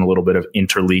Cardinals and a little bit of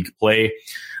interleague play.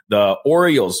 The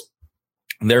Orioles,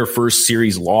 their first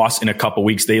series loss in a couple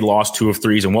weeks, they lost 2 of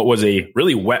 3 and what was a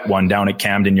really wet one down at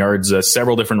Camden Yards,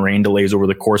 several different rain delays over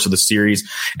the course of the series.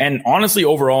 And honestly,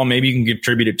 overall, maybe you can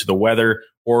contribute it to the weather,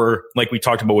 or like we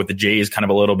talked about with the Jays, kind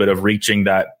of a little bit of reaching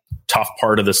that tough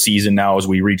part of the season now as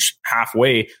we reach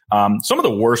halfway. Some of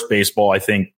the worst baseball, I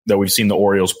think, that we've seen the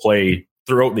Orioles play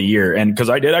throughout the year. And because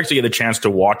I did actually get the chance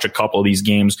to watch a couple of these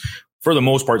games, for the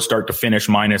most part, start to finish,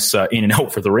 minus in and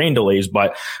out for the rain delays.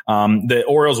 But the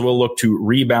Orioles will look to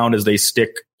rebound as they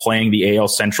stick playing the AL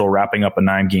Central, wrapping up a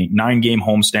 9-game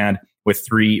homestand with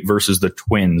 3 versus the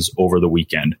Twins over the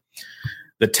weekend.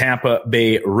 The Tampa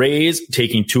Bay Rays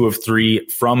taking 2 of 3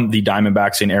 from the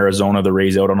Diamondbacks in Arizona. The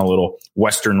Rays out on a little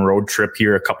Western road trip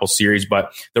here, a couple series,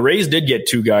 but the Rays did get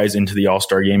 2 guys into the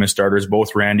All-Star game as starters,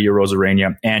 both Randy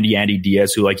Arozarena and Yandy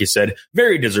Diaz, who, like you said,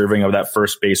 very deserving of that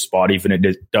first base spot, even if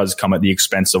it does come at the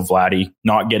expense of Vladdy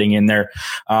not getting in there.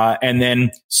 And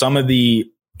then some of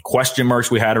the question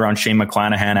marks we had around Shane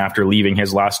McClanahan after leaving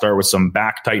his last start with some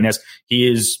back tightness. He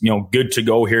is, good to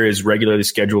go here. His regularly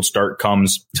scheduled start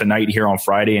comes tonight here on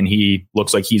Friday, and he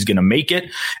looks like he's going to make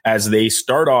it as they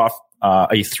start off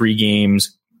a 3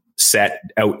 games set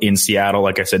out in Seattle,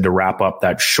 like I said, to wrap up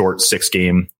that short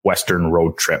 6-game Western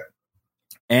road trip.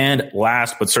 And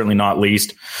last, but certainly not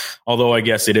least, although I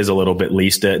guess it is a little bit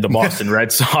least, the Boston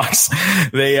Red Sox,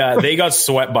 they got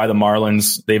swept by the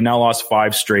Marlins. They've now lost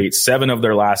 5 straight, 7 of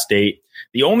their last 8.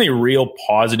 The only real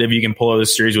positive you can pull out of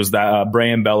this series was that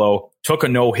Brian Bello took a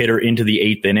no-hitter into the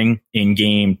 8th inning in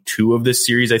game 2 of this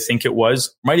series, I think it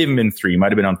was. Might even been 3,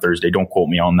 might have been on Thursday. Don't quote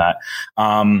me on that.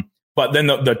 But then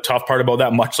the tough part about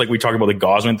that, much like we talked about the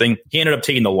Gausman thing, he ended up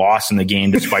taking the loss in the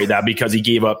game despite that, because he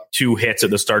gave up 2 hits at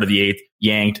the start of the 8th,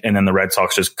 yanked, and then the Red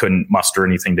Sox just couldn't muster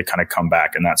anything to kind of come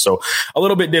back in that. So a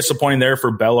little bit disappointing there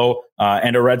for Bello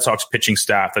and a Red Sox pitching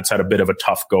staff that's had a bit of a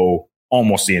tough go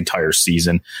almost the entire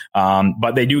season.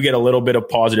 But they do get a little bit of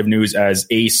positive news as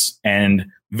ace and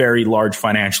very large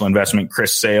financial investment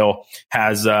Chris Sale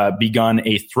has begun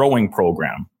a throwing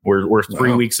program. We're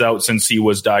 3 weeks out since he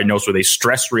was diagnosed with a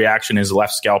stress reaction in his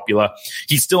left scapula.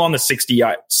 He's still on the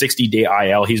 60-day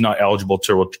IL. He's not eligible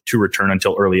to return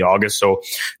until early August. So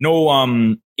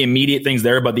no immediate things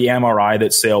there, but the MRI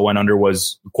that Sale went under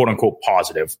was quote unquote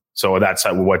positive. So that's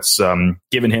what's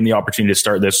given him the opportunity to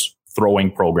start this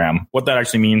throwing program. What that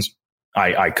actually means,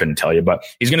 I couldn't tell you, but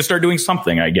he's going to start doing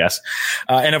something, I guess.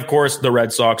 And of course, the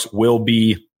Red Sox will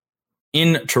be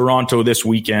in Toronto this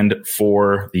weekend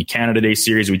for the Canada Day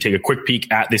series. We take a quick peek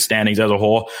at the standings as a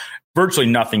whole. Virtually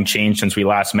nothing changed since we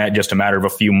last met, just a matter of a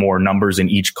few more numbers in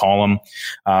each column.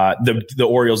 The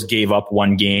Orioles gave up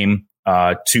 1 game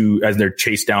as their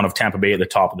chase down of Tampa Bay at the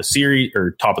top of the series,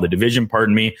 or top of the division,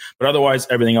 pardon me. But otherwise,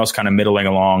 everything else kind of middling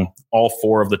along. All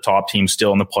 4 of the top teams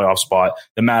still in the playoff spot.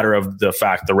 The matter of the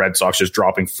fact the Red Sox just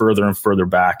dropping further and further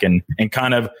back and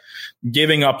kind of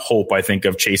giving up hope, I think,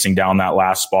 of chasing down that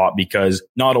last spot, because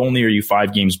not only are you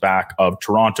 5 games back of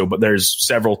Toronto, but there's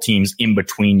several teams in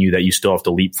between you that you still have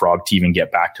to leapfrog to even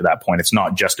get back to that point. It's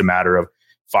not just a matter of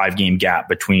 5-game gap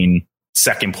between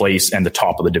second place and the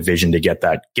top of the division to get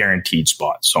that guaranteed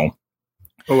spot. So,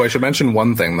 I should mention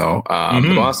one thing though.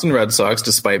 The Boston Red Sox,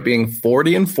 despite being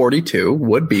 40-42,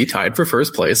 would be tied for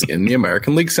first place in the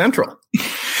American League Central.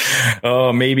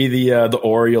 Oh, maybe the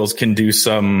Orioles can do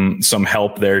some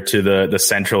help there to the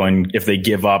Central, and if they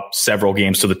give up several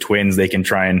games to the Twins, they can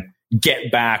try and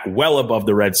get back well above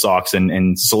the Red Sox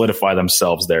and solidify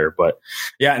themselves there. But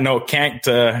yeah, no, can't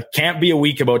be a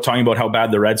week about talking about how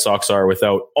bad the Red Sox are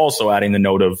without also adding the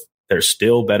note of they're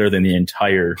still better than the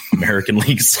entire American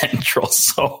League Central.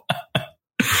 So,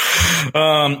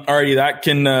 alrighty, that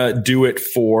can do it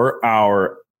for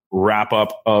our wrap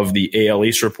up of the AL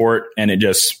East report, and it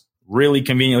just really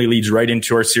conveniently leads right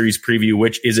into our series preview,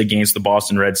 which is against the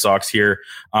Boston Red Sox here.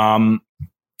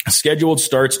 Scheduled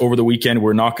starts over the weekend.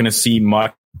 We're not going to see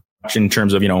much in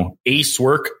terms of, ace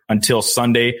work until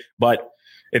Sunday, but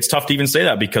it's tough to even say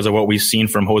that because of what we've seen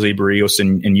from Jose Barrios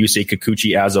and Yusei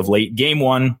Kikuchi as of late. Game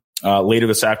one, later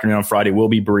this afternoon on Friday will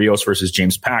be Barrios versus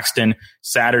James Paxton.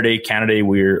 Saturday, Canada,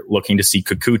 we're looking to see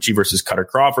Kikuchi versus Cutter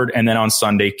Crawford. And then on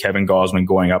Sunday, Kevin Gosman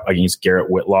going up against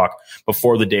Garrett Whitlock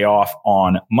before the day off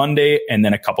on Monday, and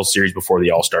then a couple series before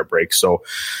the All-Star break. So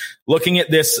looking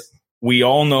at this, we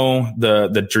all know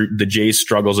the Jays'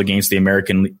 struggles against the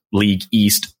American League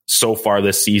East so far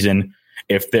this season.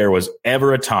 If there was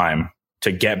ever a time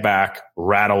to get back,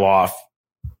 rattle off,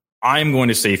 I'm going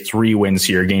to say 3 wins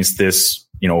here against this,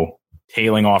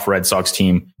 tailing off Red Sox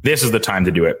team. This is the time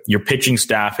to do it. Your pitching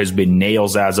staff has been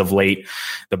nails as of late.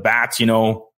 The bats,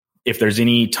 if there's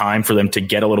any time for them to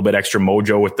get a little bit extra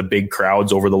mojo with the big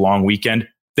crowds over the long weekend,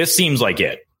 this seems like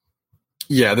it.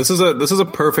 Yeah, this is a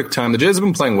perfect time. The Jays have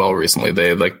been playing well recently.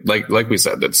 They like we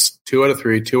said, it's 2 out of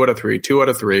 3, 2 out of 3, 2 out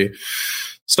of 3.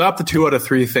 Stop the 2 out of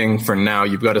 3 thing for now.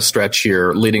 You've got a stretch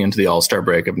here leading into the All-Star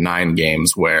break of 9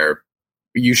 games where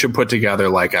you should put together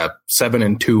like a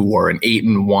 7-2 or an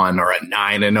 8-1 or a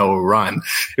 9-0 run.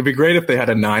 It'd be great if they had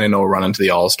a 9-0 run into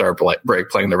the All-Star break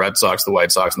playing the Red Sox, the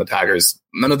White Sox, and the Tigers.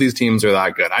 None of these teams are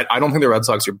that good. I don't think the Red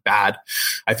Sox are bad.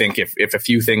 I think if a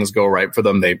few things go right for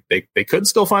them, they could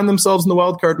still find themselves in the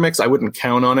wild card mix. I wouldn't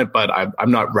count on it, but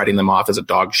I'm not writing them off as a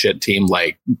dog shit team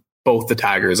like both the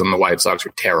Tigers and the White Sox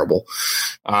are terrible.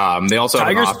 They also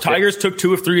Tigers took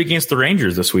 2 of 3 against the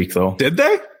Rangers this week, though. Did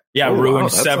they? Yeah,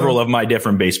 ruined several of my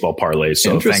different baseball parlays.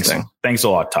 So thanks a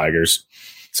lot, Tigers.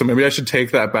 So maybe I should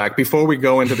take that back before we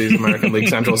go into these American League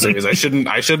Central series. I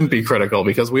shouldn't be critical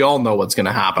because we all know what's going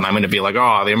to happen. I'm going to be like,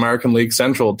 the American League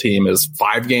Central team is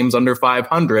 5 games under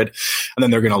 500, and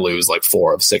then they're going to lose like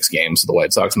 4 of 6 games to the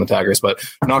White Sox and the Tigers. But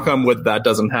knock on wood, that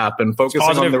doesn't happen.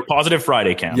 Focusing on the positive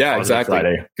Friday, Cam. Yeah, positive exactly.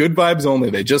 Friday. Good vibes only.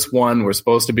 They just won. We're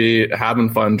supposed to be having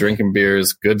fun, drinking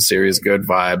beers, good series, good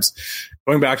vibes.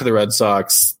 Going back to the Red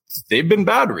Sox, they've been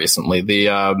bad recently.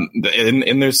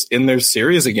 In their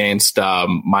series against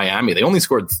Miami, they only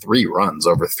scored 3 runs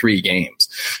over 3 games.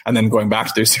 And then going back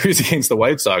to their series against the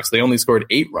White Sox, they only scored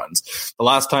 8 runs. The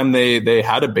last time they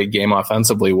had a big game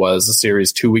offensively was a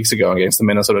series 2 weeks ago against the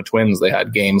Minnesota Twins. They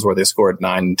had games where they scored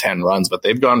 9 and 10 runs, but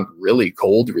they've gone really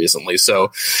cold recently.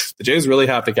 So the Jays really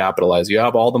have to capitalize. You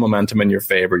have all the momentum in your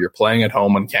favor. You're playing at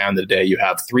home on Canada Day. You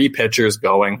have 3 pitchers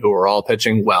going who are all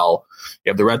pitching well.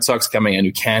 You have the Red Sox coming in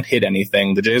who can't hit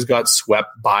anything. The Jays got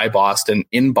swept by Boston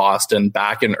in Boston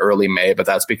back in early May, but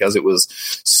that's because it was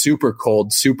super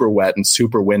cold, super wet, and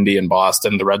super windy in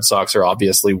Boston. The Red Sox are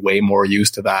obviously way more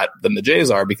used to that than the Jays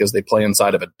are because they play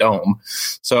inside of a dome.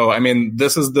 So, I mean,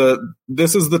 this is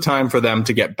the time for them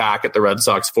to get back at the Red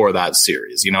Sox for that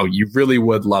series. You really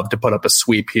would love to put up a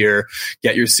sweep here,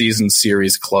 get your season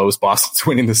series close. Boston's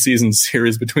winning the season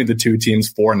series between the 2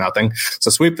 teams 4-0.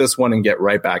 So sweep this one and get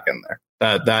right back in there.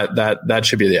 That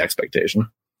should be the expectation.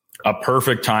 A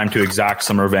perfect time to exact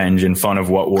some revenge in front of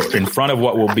what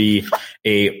will be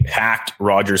a packed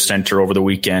Rogers Center over the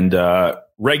weekend.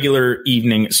 Regular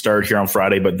evening start here on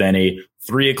Friday, but then a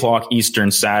 3:00 Eastern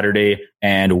Saturday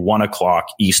and 1:00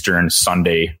 Eastern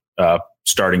Sunday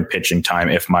starting pitching time,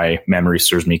 if my memory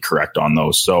serves me correct on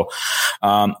those. So,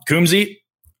 Coombsy,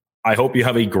 I hope you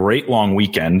have a great long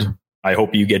weekend. I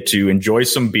hope you get to enjoy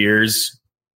some beers,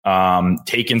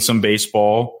 take in some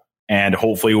baseball, and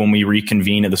hopefully when we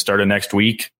reconvene at the start of next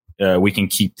week, we can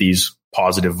keep these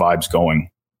positive vibes going.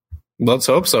 Let's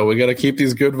hope so. We got to keep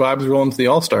these good vibes rolling to the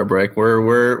All-Star break.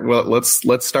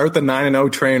 Let's start the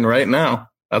 9-0 train right now.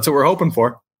 That's what we're hoping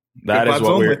for. That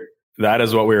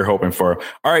is what we're hoping for.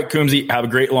 All right, Coombsy, have a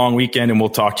great long weekend, and we'll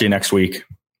talk to you next week.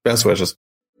 Best wishes.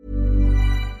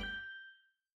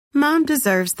 Mom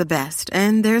deserves the best,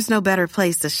 and there's no better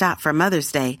place to shop for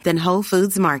Mother's Day than Whole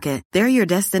Foods Market. They're your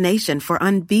destination for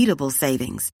unbeatable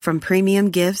savings, from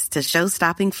premium gifts to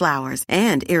show-stopping flowers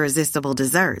and irresistible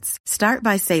desserts. Start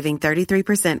by saving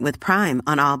 33% with Prime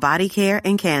on all body care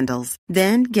and candles.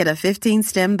 Then get a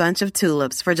 15-stem bunch of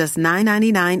tulips for just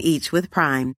 $9.99 each with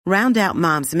Prime. Round out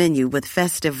Mom's menu with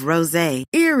festive rosé,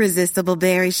 irresistible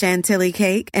berry chantilly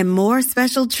cake, and more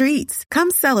special treats.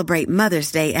 Come celebrate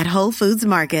Mother's Day at Whole Foods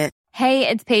Market. Hey,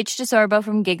 it's Paige DeSorbo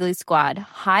from Giggly Squad.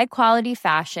 High quality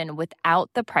fashion without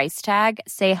the price tag.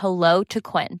 Say hello to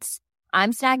Quince.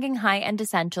 I'm snagging high-end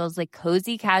essentials like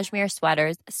cozy cashmere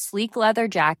sweaters, sleek leather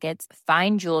jackets,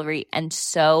 fine jewelry, and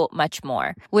so much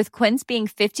more. With Quince being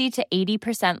 50 to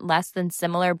 80% less than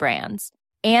similar brands.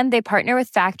 And they partner with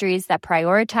factories that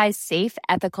prioritize safe,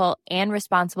 ethical, and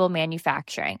responsible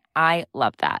manufacturing. I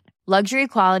love that. Luxury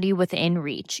quality within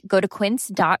reach. Go to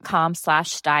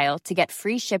quince.com/style to get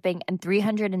free shipping and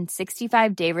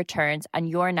 365-day returns on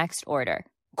your next order.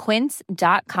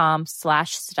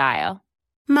 quince.com/style.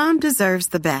 Mom deserves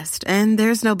the best, and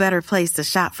there's no better place to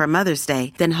shop for Mother's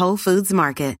Day than Whole Foods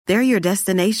Market. They're your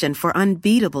destination for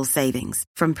unbeatable savings,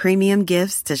 from premium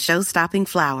gifts to show-stopping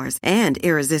flowers and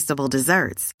irresistible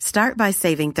desserts. Start by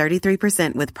saving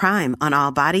 33% with Prime on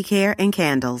all body care and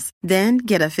candles. Then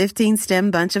get a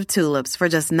 15-stem bunch of tulips for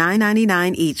just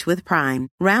 $9.99 each with Prime.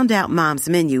 Round out Mom's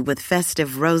menu with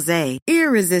festive rosé,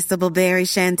 irresistible berry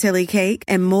chantilly cake,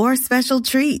 and more special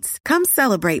treats. Come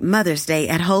celebrate Mother's Day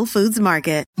at Whole Foods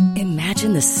Market.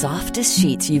 Imagine the softest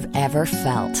sheets you've ever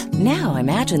felt. Now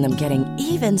imagine them getting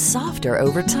even softer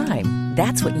over time.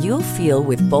 That's what you'll feel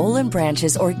with Boll &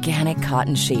 Branch's organic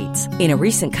cotton sheets. In a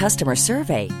recent customer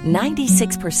survey,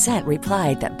 96%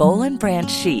 replied that Boll & Branch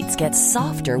sheets get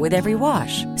softer with every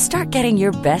wash. Start getting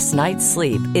your best night's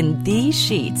sleep in these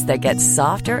sheets that get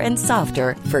softer and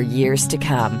softer for years to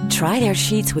come. Try their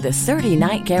sheets with a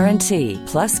 30-night guarantee.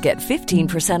 Plus, get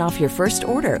 15% off your first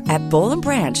order at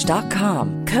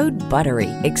bollandbranch.com. Code BUTTERY.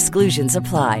 Exclusions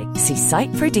apply. See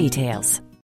site for details.